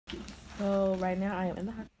So right now I am in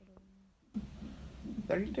the hospital.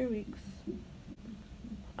 33 weeks.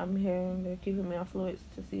 I'm here. They're keeping me on fluids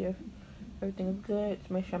to see if everything is good,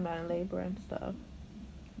 to make sure I'm not in labor and stuff.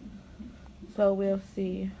 So we'll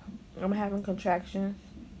see. I'm having contractions.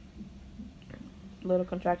 Little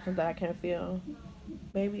contractions that I can't feel.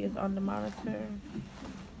 Baby is on the monitor.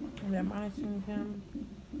 They're monitoring him.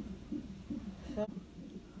 So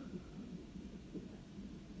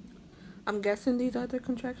I'm guessing these are the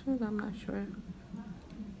contractions. I'm not sure.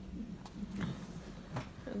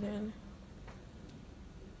 And then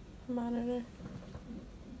monitor.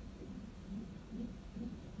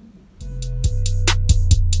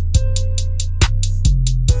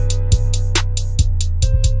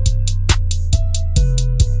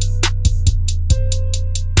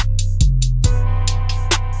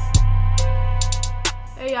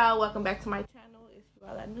 Hey y'all, welcome back to my channel. If you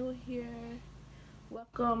all are new here,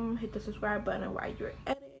 welcome. Hit the subscribe button while you're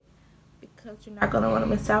at it, because you're not gonna want to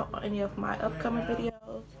miss out on any of my upcoming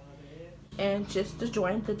videos. And just to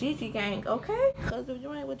join the Gigi gang, okay? Because if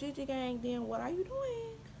you ain't with Gigi gang, then what are you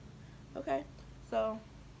doing? Okay, so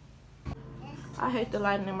I hate the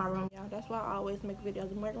lighting in my room, y'all. That's why I always make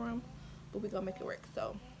videos in my room, but we gonna make it work.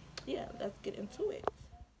 So yeah, let's get into it.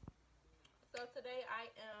 So today I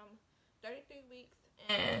am 33 weeks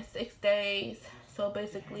and 6 days. So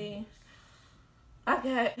basically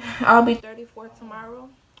I'll be 34 tomorrow.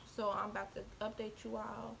 So I'm about to update you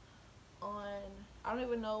all on, I don't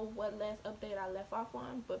even know what last update I left off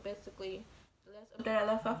on, but basically the last update I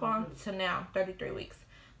left off on to now 33 weeks.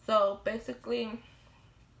 So basically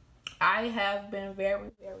I have been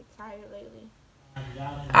very tired lately.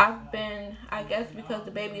 I guess because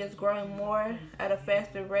the baby is growing more at a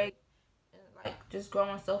faster rate, like just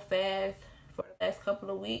growing so fast for the last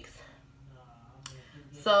couple of weeks.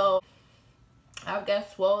 So I've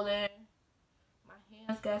got swollen, my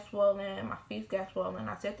hands got swollen, my feet got swollen.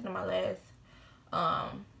 I said that in my last I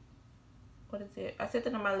said that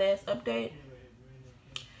in my last update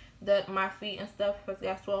that my feet and stuff has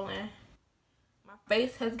got swollen. My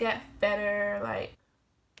face has got fatter, like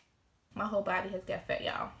my whole body has got fat,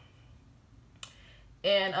 y'all.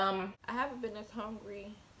 And I haven't been as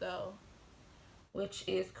hungry though, which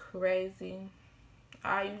is crazy.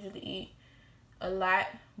 I usually eat a lot,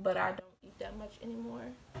 but I don't eat that much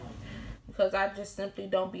anymore because I just simply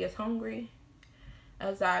don't be as hungry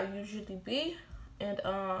as I usually be. And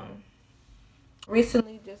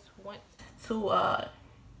recently just went to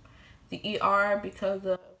the ER because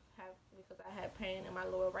I had pain in my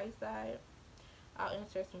lower right side. I'll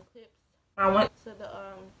insert some clips. I went to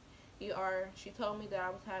the ER. She told me that I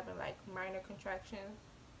was having like minor contractions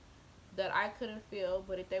that I couldn't feel,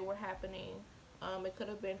 but if they were happening, it could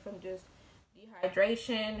have been from just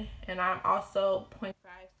dehydration, and I'm also 0.5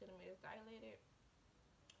 centimeters dilated.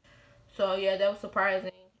 So yeah, that was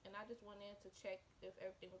surprising, and I just went in to check if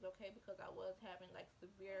everything was okay because I was having like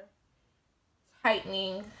severe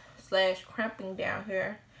tightening / cramping down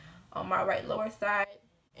here on my right lower side.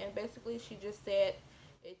 And basically she just said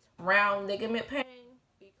it's round ligament pain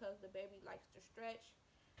because the baby likes to stretch,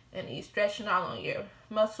 and he's stretching all on your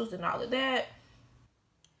muscles and all of that.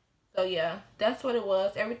 So yeah, that's what it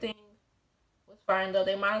was. Everything was fine though.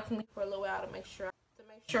 They monitored me for a little while to make sure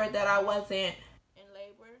that I wasn't in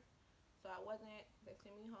labor. So I wasn't. They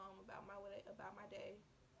sent me home about my day,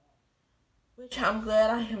 which I'm glad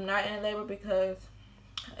I am not in labor because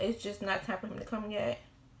it's just not time for him to come yet.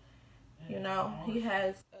 You know, he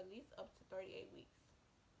has at least up to 38 weeks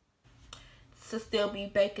to still be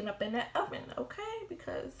baking up in that oven, okay?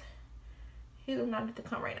 Because he does not need to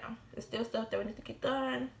come right now. There's still stuff that we need to get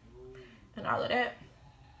done and all of that.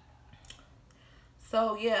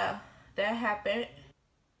 So yeah, that happened.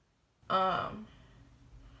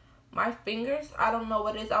 My fingers, I don't know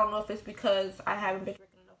what it is. I don't know if it's because I haven't been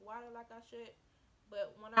drinking enough water like I should.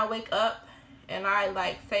 But when I wake up and I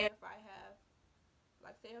say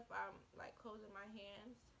if I'm like closing my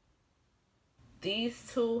hands, these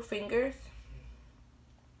two fingers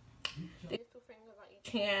on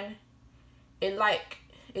each hand,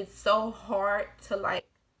 it's so hard to like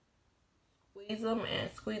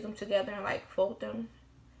squeeze them together and like fold them.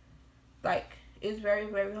 Like it's very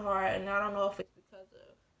hard, and I don't know if it's because of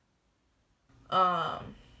I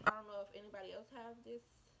don't know if anybody else has this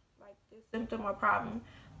symptom or problem,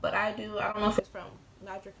 but I do. I don't know if it's from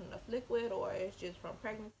not drinking enough liquid or it's just from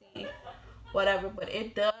pregnancy, whatever, but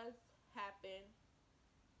it does happen.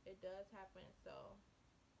 So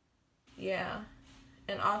yeah.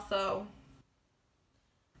 And also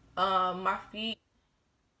my feet,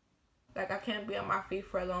 like I can't be on my feet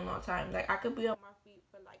for a long time. Like I could be on my feet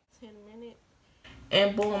for like 10 minutes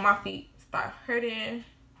and boom, my feet start hurting.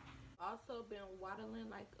 Also been waddling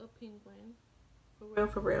like a penguin. For real,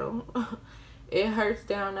 for real. It hurts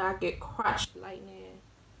down there. I get crotch lightning.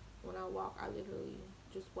 When I walk, I literally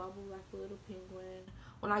just wobble like a little penguin.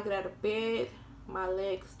 When I get out of bed, my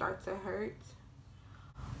legs start to hurt.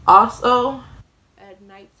 Also, at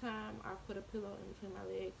nighttime, I put a pillow in between my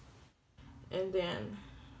legs. And then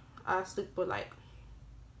I sleep with like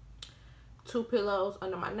 2 pillows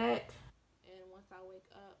under my neck. And once I wake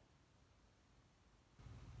up,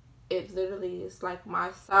 it literally is like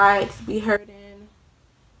my sides be hurting.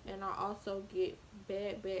 And I also get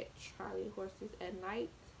bad Charlie horses at night,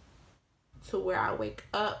 to where I wake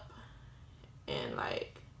up and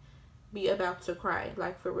like be about to cry,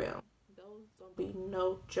 like for real. Those don't be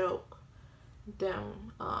no joke.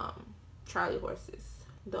 Them Charlie horses,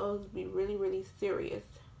 those be really, really serious.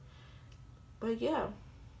 But yeah,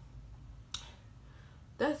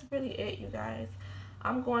 that's really it, you guys.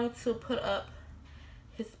 I'm going to put up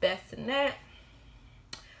his bassinet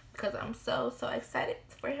because I'm so excited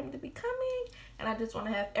for him to be coming, and I just want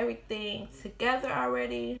to have everything together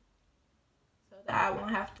already so that I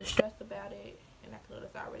won't have to stress about it, and I can know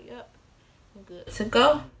it's already up and good to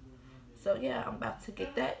go. So yeah, I'm about to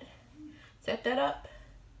get that, set that up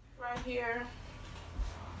right here.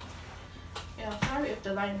 Yeah, sorry if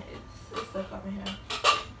the lighting is stuck up in here.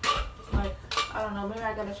 Like, I don't know, maybe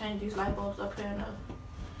I gotta change these light bulbs up here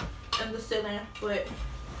in the ceiling, but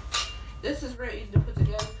this is very easy to put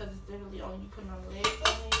together because it's literally only you putting on the legs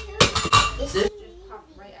on it. This just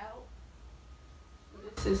pops right out.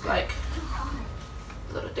 This is like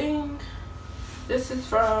a little thing. This is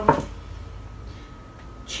from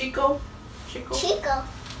Chico.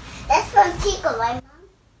 That's from Chico, right, Mom?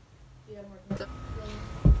 Yeah,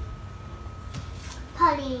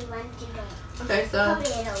 Probably want to go. okay, so Probably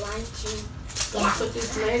don't want to. I'm gonna put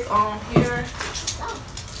this leg on here.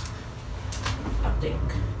 I think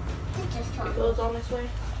it goes on this way.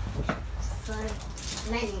 For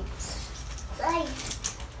minutes. I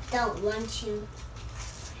don't want to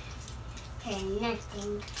pay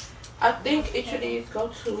nothing. I think each of these go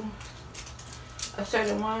to a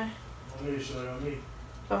certain one, if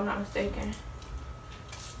I'm not mistaken.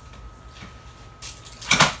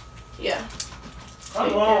 Yeah. So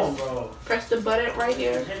Come on, bro. Press the button right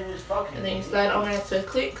here, and then you slide on there until it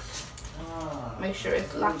clicks. Make sure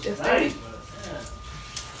it's locked and steady.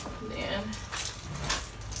 Then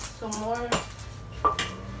some more.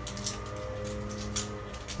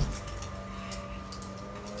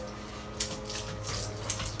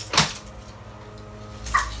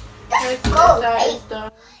 Let's go, Side is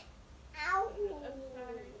done.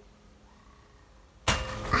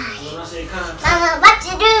 Mama, what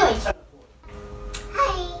you doing?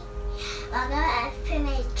 Hi, welcome to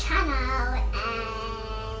my channel,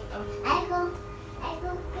 and I go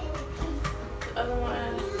The other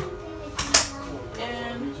one,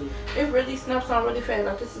 and it really snaps on really fast.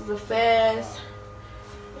 Like, this is a fast,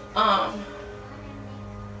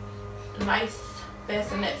 nice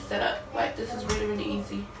bassinet setup. Like, this is really, really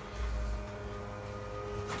easy.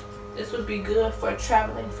 This would be good for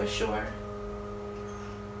traveling for sure.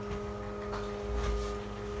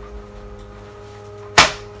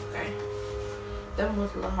 Okay, that one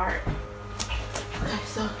was a little hard. Okay,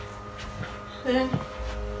 so then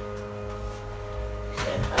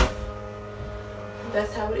stand up.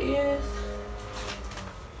 That's how it is.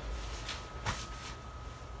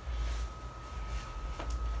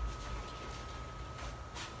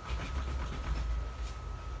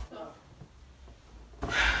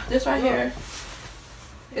 This right here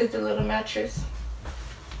is the little mattress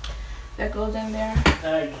that goes in there.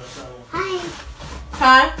 Hi.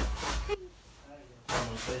 Huh?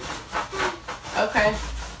 Okay.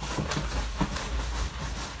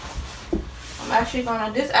 I'm actually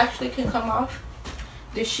gonna, this actually can come off.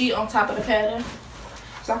 This sheet on top of the pattern.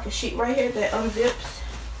 It's like a sheet right here that unzips.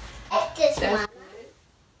 This That's one. good.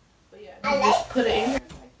 But yeah, you just put it in here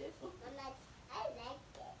like this. I like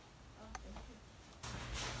it.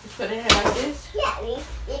 Just put it in here like this. Yeah, we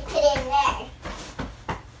put it in there.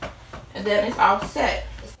 And then it's all set.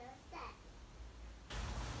 It's all set.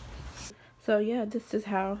 So yeah, this is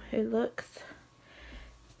how it looks.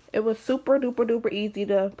 It was super duper duper easy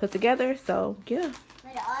to put together. So yeah,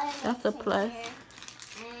 that's a plus.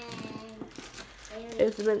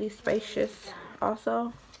 It's really spacious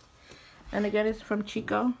also. And again, it's from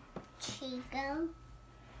Chico.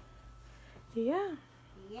 Yeah.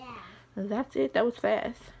 That's it. That was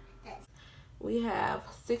fast. We have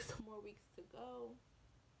 6 more weeks to go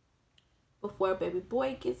before baby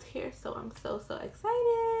boy gets here. So I'm so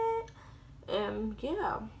excited. And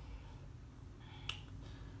yeah.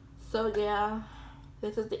 So yeah,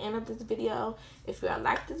 this is the end of this video. If you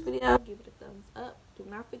like this video, give it a thumbs up. Do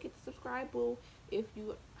not forget to subscribe, boo. If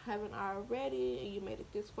you haven't already and you made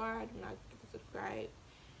it this far, do not forget to subscribe.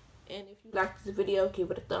 And if you like this video,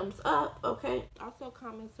 give it a thumbs up, okay? Also,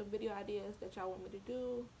 comment some video ideas that y'all want me to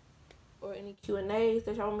do, or any Q&As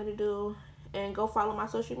that y'all want me to do. And go follow my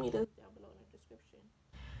social media down below in the description.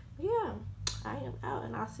 Yeah, I am out,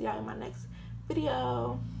 and I'll see y'all in my next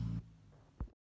video.